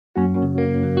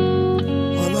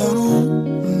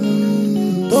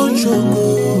Okay,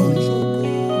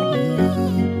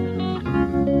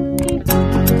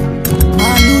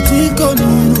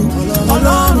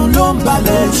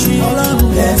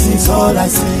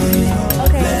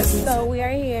 so we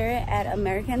are here at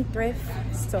American Thrift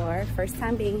store. First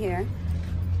time being here.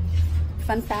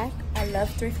 Fun fact, I love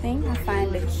thrifting. I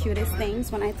find the cutest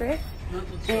things when I thrift.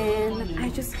 And I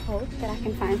just hope that I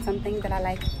can find something that I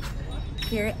like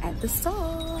here at the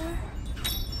store.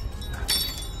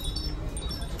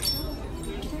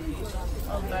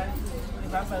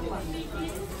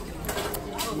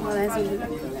 Well, that's easy.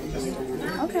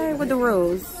 Okay, with the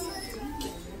rules.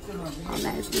 All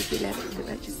that is easy left to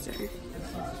register.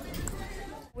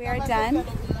 We are done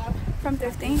from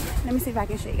thrifting. Let me see if I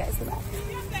can show you guys the back.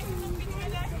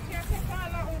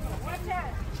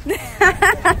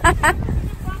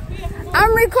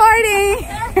 I'm recording.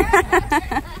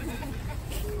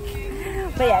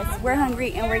 But yes, we're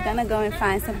hungry and we're gonna go and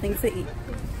find something to eat.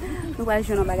 Nous allons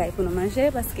jouer nos bagages pour nous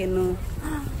manger parce que nous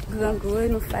gros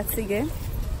nous fatigués.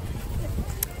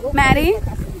 Maddie,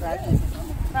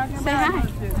 say hi.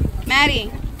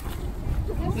 Maddie,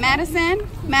 Madison,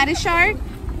 Maddie Shark.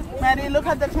 Maddie, look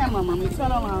at the camera, mommy.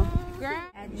 Turn around.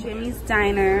 At Jimmy's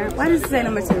Diner. Why does it say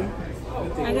number 2?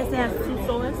 I guess they have 2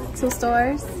 stores. 2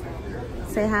 stores.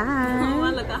 Say hi. Oh,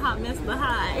 I look a hot mess, but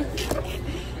hi.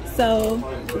 So,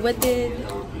 what did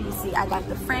you see? I got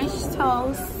the French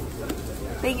toast,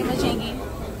 thingy majingy,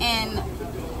 and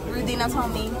Rudina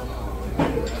told me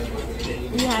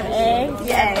You have eggs?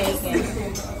 yes.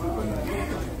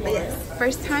 But yes,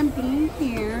 first time being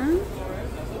here.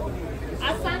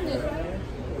 I found it.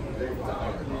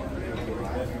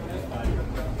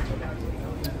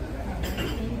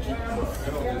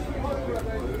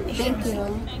 Thank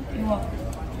you.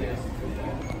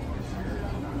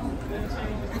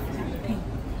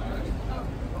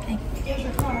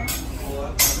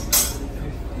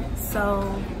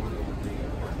 So,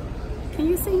 can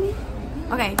you see me?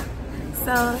 Okay,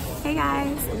 so hey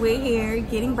guys, we're here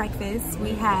getting breakfast.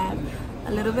 We have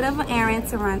a little bit of an errand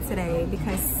to run today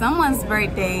because someone's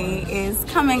birthday is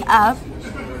coming up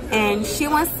and she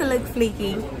wants to look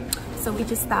fleeky. So we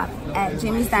just stopped at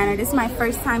Jimmy's Diner. This is my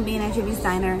first time being at Jimmy's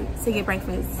Diner to get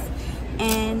breakfast.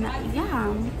 And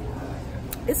yeah,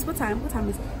 it's what time? What time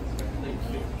is it?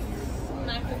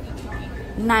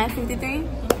 9:53.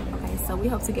 Okay, so we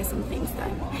hope to get some things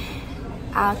done.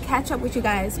 I'll catch up with you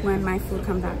guys when my food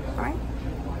comes out, all right?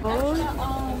 Oh,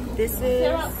 this is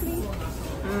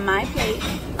my plate,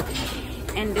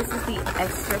 and this is the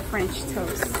extra French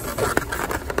toast.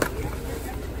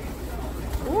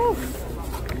 Ooh.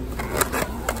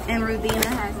 And Rudina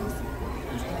has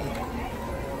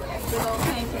big old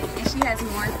pancake, and she has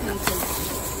more pancakes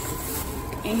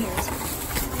in here too.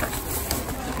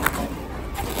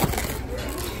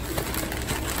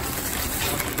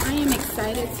 I am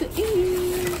excited to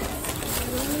eat.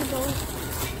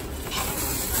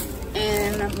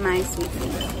 And my sweet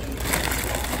tea.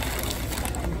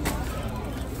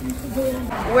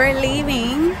 We're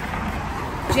leaving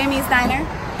Jimmy's Diner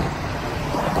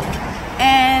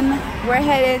and we're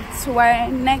headed to our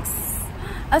next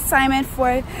assignment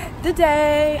for the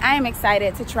day. I am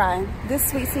excited to try. This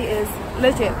sweet tea is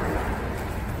legit.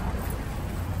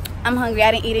 I'm hungry.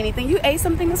 I didn't eat anything. You ate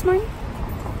something this morning?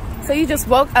 So you just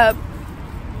woke up.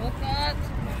 Woke up,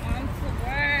 on to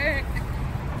work,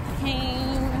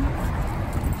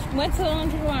 came, went to the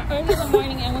laundry room early in the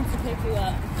morning and went to pick you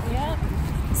up. Yep.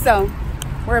 So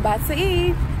we're about to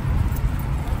eat.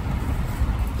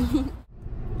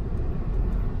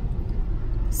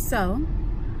 So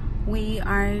we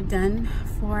are done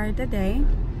for the day.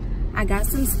 I got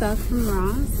some stuff from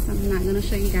Ross. I'm not gonna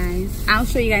show you guys. I'll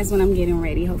show you guys when I'm getting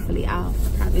ready. Hopefully I'll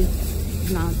probably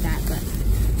vlog that, but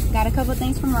got a couple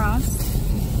things from Ross,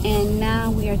 and now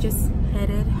we are just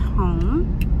headed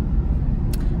home.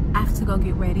 I have to go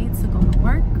get ready to go to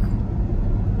work.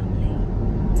 I'm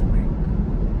late to work,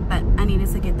 but I needed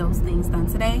to get those things done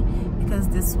today because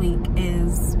this week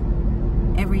is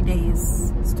every day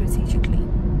is strategically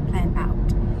planned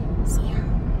out. So yeah.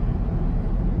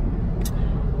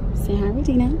 Say hi,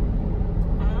 Regina.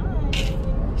 Hi.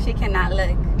 She cannot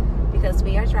look because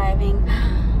we are driving,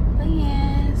 but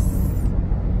yes.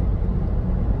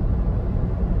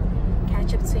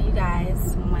 Catch up to you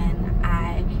guys when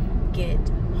I get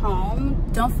home.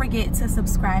 Don't forget to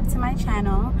subscribe to my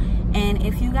channel, and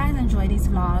if you guys enjoy these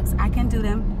vlogs, I can do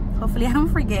them. Hopefully I don't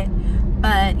forget,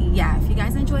 but yeah, if you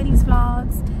guys enjoy these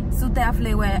vlogs,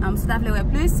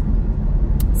 plus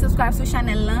subscribe to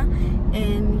channel là,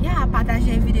 and yeah,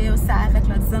 partager vidéo ça avec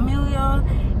l'autre amis yo,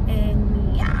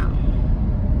 and yeah,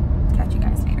 catch you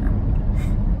guys later.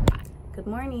 Good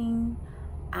morning.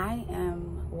 I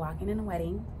am walking in a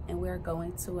wedding and we're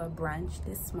going to a brunch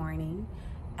this morning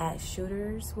at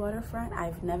Shooter's Waterfront.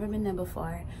 I've never been there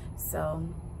before, so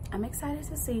I'm excited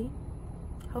to see.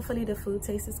 Hopefully the food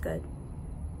tastes good.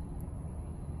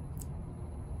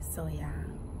 So yeah,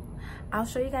 I'll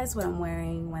show you guys what I'm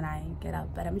wearing when I get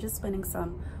up, but I'm just spending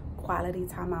some quality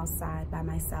time outside by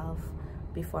myself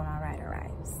before my ride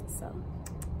arrives. So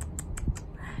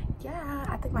yeah,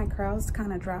 I think my curls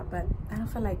kind of dropped, but I don't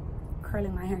feel like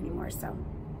curling my hair anymore, so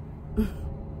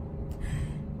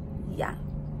yeah.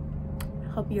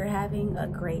 Hope you're having a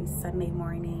great Sunday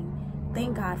morning.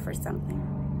 Thank God for something.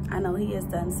 I know he has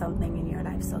done something in your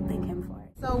life, so thank him for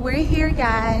it. So we're here,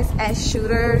 guys, at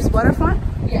Shooter's Waterfront.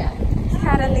 Yeah.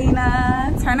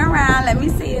 Catalina, turn around, let me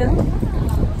see you.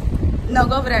 No,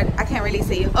 go over there. I can't really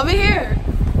see you. Over here.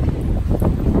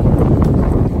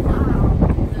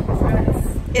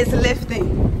 It's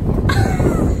lifting.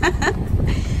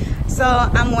 So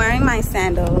I'm wearing my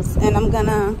sandals and I'm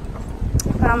gonna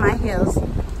put on my heels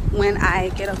when I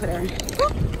get over there.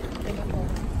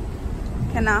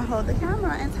 Cannot hold the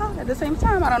camera and talk at the same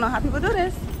time. I don't know how people do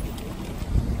this.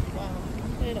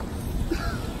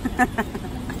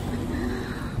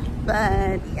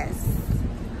 But yes,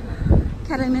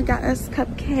 Catalina got us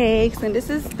cupcakes and this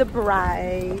is the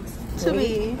bride's to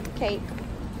be cake.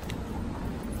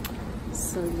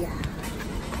 So yeah.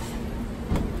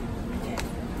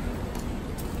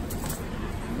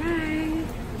 Alright.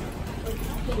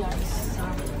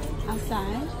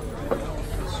 Outside.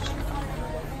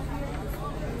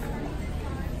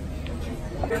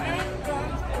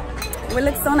 We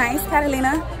look so nice,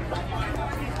 Catalina.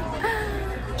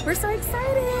 We're so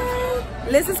excited.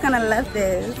 Liz is gonna love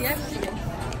this. Yes.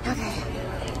 Okay.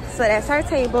 So that's our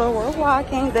table. We're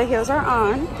walking. The heels are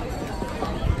on.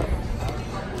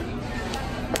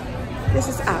 This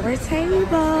is our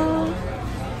table.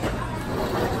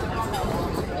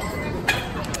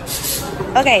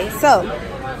 Okay, so,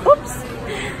 oops.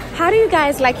 How do you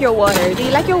guys like your water? Do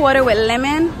you like your water with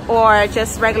lemon or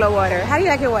just regular water? How do you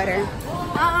like your water?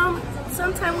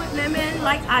 Sometimes with lemon,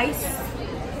 like ice.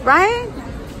 Right?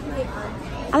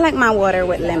 I like my water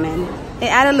with lemon. It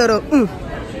add a little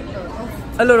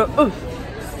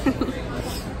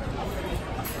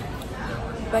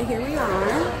But here we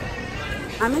are.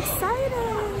 I'm excited.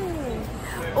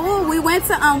 Oh, we went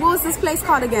to what was this place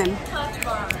called again?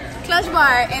 Clutch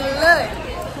Bar. And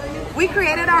look, we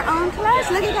created our own clutch.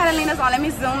 Look at Catalina's on. Let me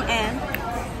zoom in.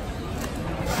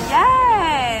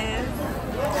 Yes.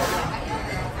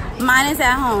 Mine is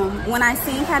at home. When I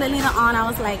seen Catalina on, I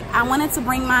was like, I wanted to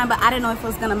bring mine, but I didn't know if it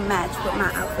was gonna match with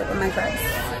my outfit, with my dress.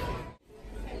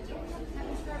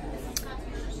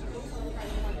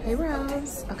 Hey,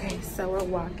 Rose. Okay, so we're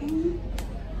walking.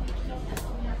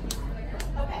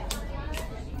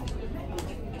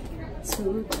 To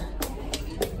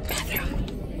the bathroom.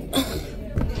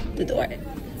 The door.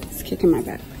 It's kicking my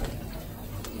back.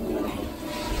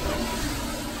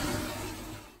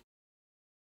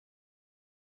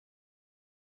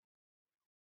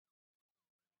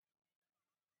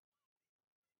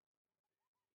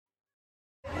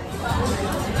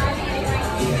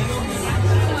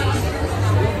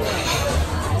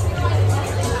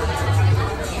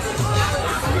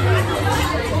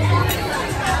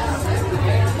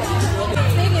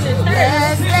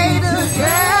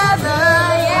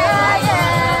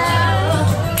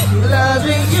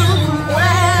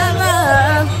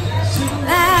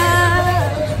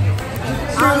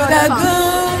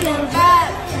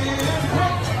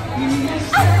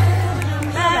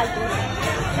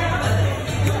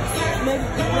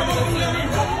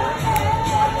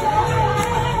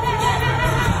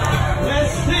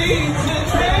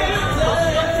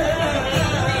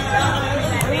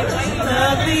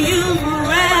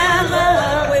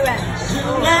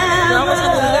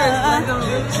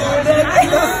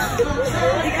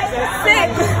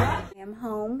 I am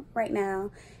home right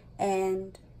now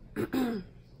and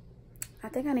I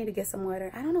think I need to get some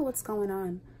water. I don't know what's going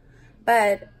on,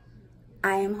 but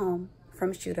I am home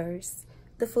from Shooters.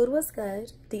 The food was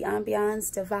good, the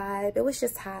ambiance, the vibe, it was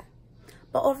just hot,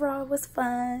 but overall it was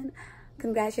fun.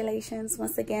 Congratulations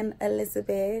once again,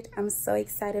 Elizabeth. I'm so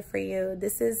excited for you.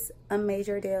 This is a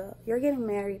major deal. You're getting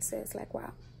married, sis. Like,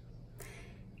 wow,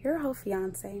 you're a whole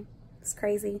fiance. It's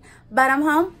crazy, but I'm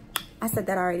home. I said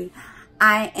that already.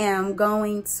 I am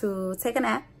going to take a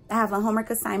nap. I have a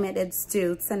homework assignment that's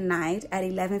due tonight at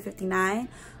 11:59,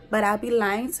 but I'll be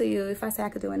lying to you if I say I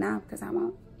could do it now, because I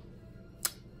won't.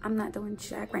 I'm not doing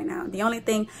jack right now. The only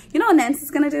thing, you know what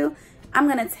Nancy's gonna do? I'm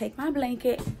gonna take my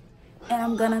blanket and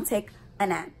I'm gonna take a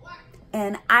nap.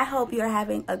 And I hope you're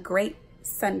having a great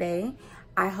Sunday.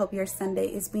 I hope your Sunday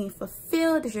is being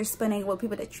fulfilled, that you're spending it with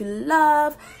people that you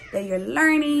love, that you're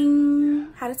learning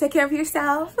how to take care of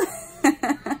yourself.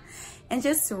 And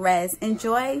just rest.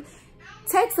 Enjoy.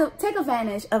 Take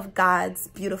advantage of God's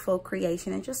beautiful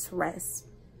creation and just rest.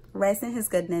 Rest in his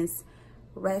goodness.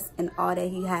 Rest in all that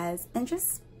he has. And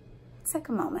just take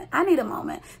a moment. I need a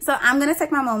moment. So I'm going to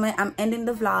take my moment. I'm ending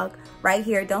the vlog right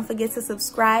here. Don't forget to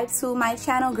subscribe to my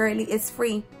channel, girly. It's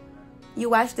free. You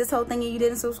watched this whole thing and you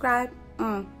didn't subscribe?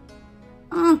 I'm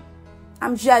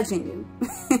judging you.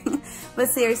 But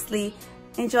seriously,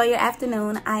 enjoy your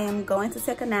afternoon. I am going to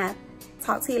take a nap.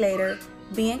 Talk to you later.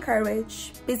 Be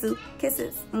encouraged. Bisous.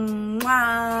 Kisses.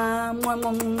 Mwah. Mwah,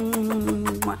 mwah,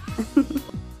 mwah, mwah.